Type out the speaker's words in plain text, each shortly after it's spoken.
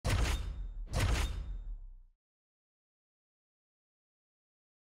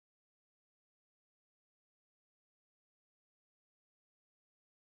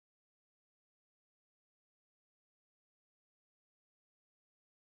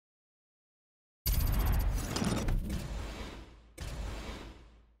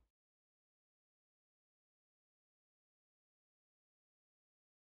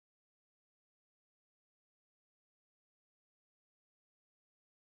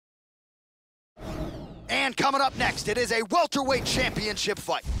And coming up next, it is a welterweight championship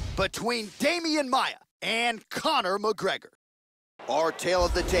fight between Dameon Maia and Conor McGregor. Our tale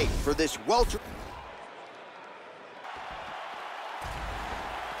of the tape for this welter...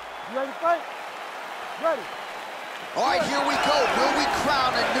 You ready to fight? Ready. All right, here we go. Will we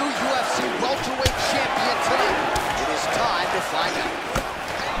crown a new UFC welterweight champion tonight? It is time to find out.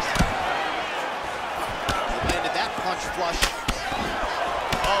 He landed that punch flush.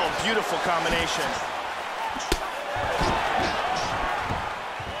 Oh, beautiful combination.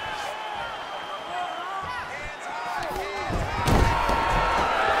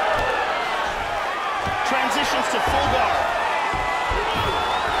 Transitions to full guard.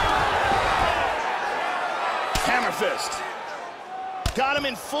 Hammer fist. Got him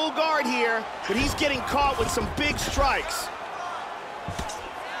in full guard here, but he's getting caught with some big strikes.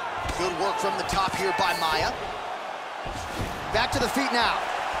 Good work from the top here by Maia. Back to the feet now.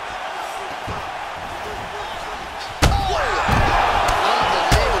 Oh!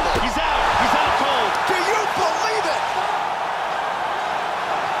 Unbelievable. He's out cold. Do you believe it?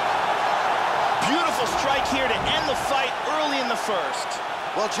 Beautiful strike here to end the fight early in the first.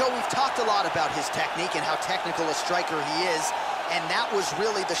 Well, Joe, we've talked a lot about his technique and how technical a striker he is, and that was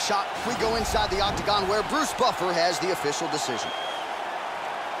really the shot. We go inside the octagon where Bruce Buffer has the official decision.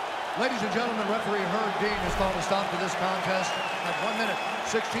 Ladies and gentlemen, referee Herb Dean has called a stop to this contest at 1 minute,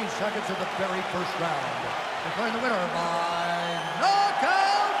 16 seconds of the very first round. Declaring the winner by